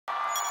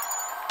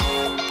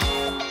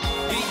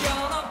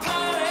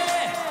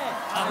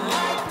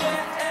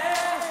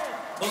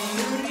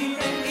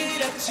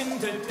아침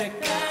될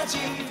때까지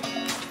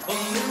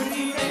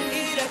오늘이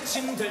내일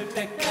아침 될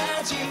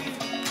때까지.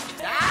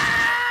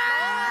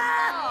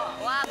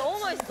 와 너무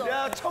멋있어.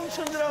 야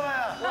청춘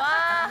드라마야.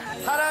 와.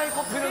 사랑이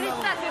꽃피는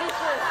그리스다 그리스.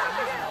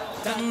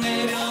 딱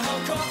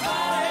내려놓고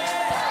아래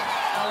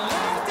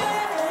알랄 때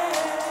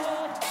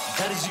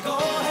다리 지고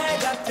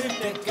해가 뜰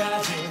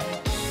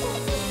때까지.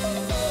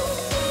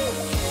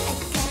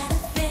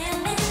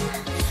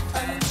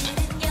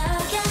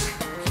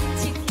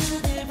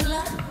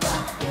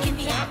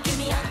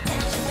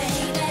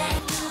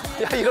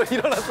 야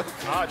일어났어.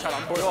 아 잘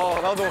안 보여.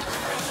 나도.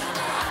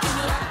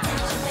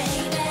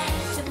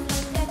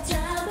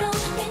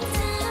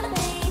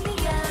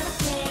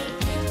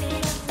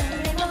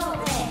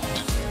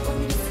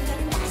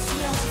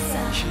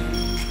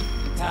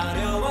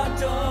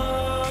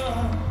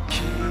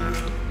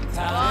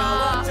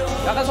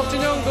 약간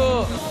석진이 형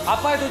그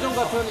아빠의 도전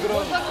같은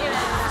그런.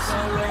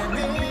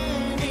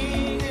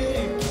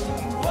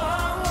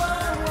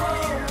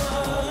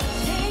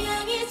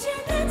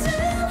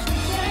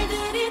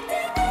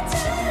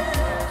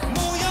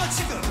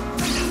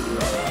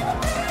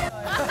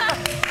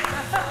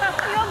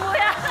 이건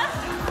뭐야?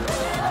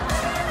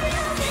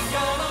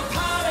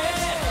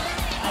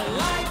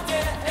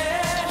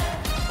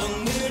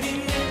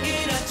 오늘이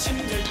내일 아침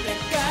될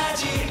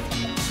때까지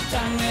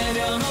딱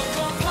내려놓고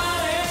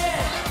파래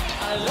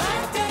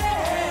알랄 때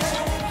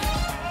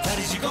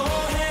다리 지고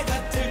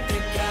해가 뜰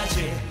때까지.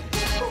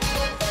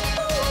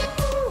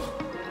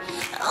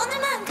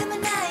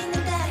 오늘만큼은 나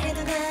있는다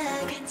해도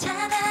난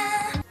괜찮아.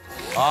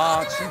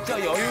 아 진짜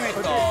여유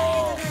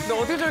있다. 근데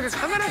어떻게 저렇게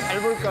카메라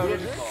잘 볼까?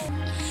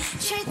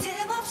 쉴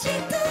틈 없이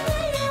또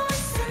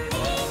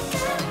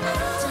달려왔으니까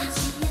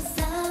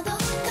정신했어도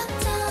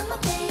걱정 마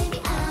baby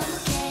I'm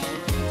okay.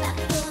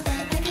 나보다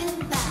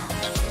밝은 밤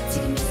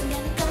지금 이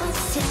순간은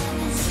꺼지잖아.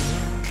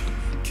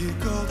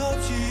 길것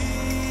없이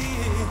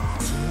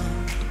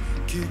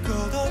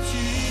길것 없이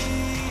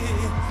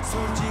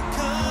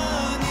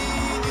솔직한 이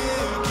느낌.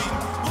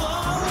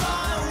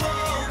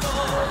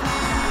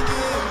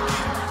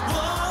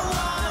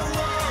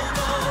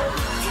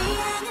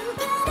 태양은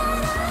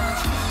바다라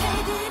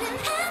별들은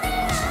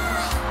하늘라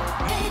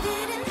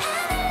별들은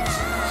하늘라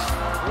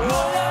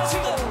뭐야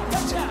지금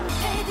당장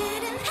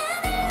별들은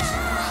하늘라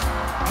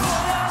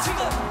뭐야 지금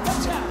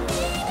당장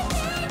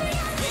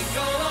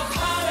이거나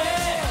파래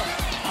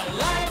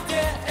알랄 때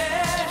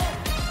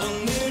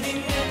오늘이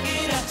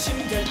내일 아침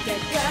될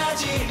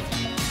때까지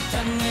다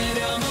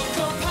내려놓고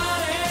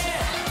파래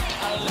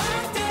알랄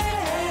때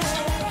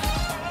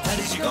다리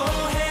지고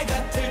해가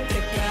뜰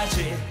때까지.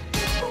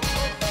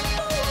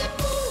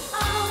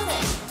 All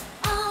day,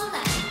 all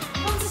night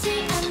멈추지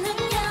않는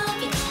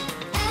여기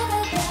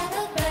Ever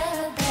better,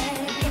 better,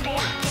 better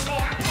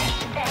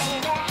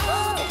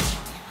All day,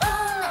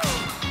 all night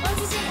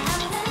멈추지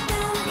않는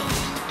우리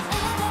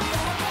Ever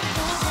better,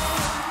 better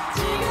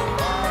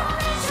지금부터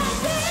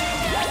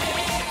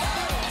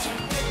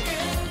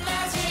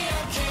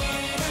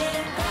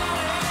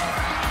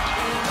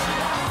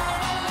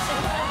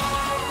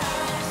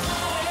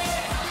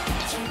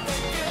절대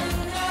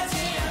끝나지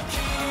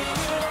않기를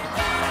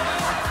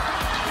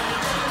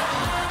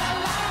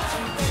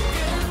절대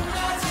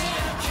끝나지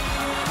않기를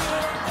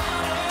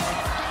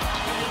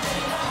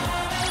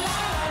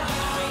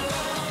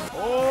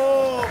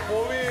오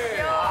봄이.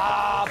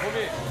 아 봄이.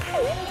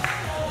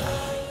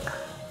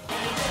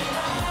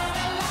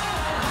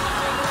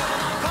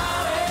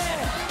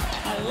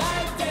 알랄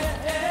때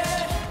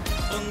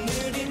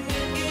오늘이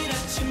내일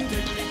아침 될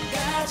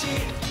때까지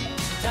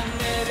다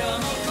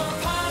내려놓고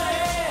파래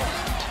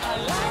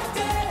알랄 때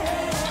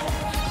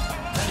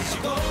다리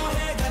지고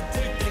해가 뜰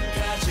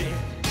때까지.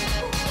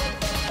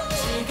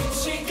 지금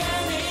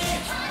시간이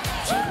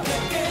절대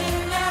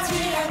끝나지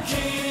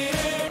않기를.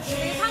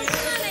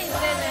 상큼하네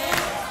이제는.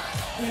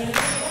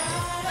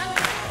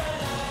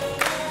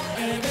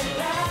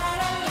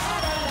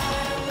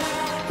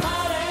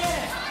 바래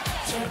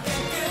절대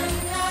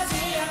끝나지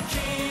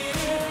않기를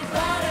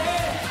바래.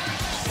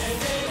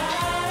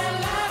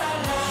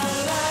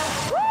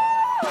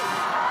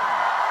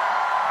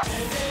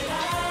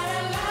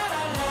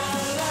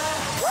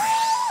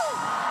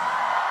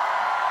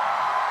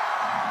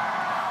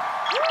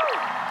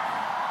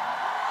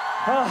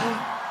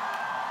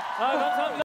 아 감사합니다.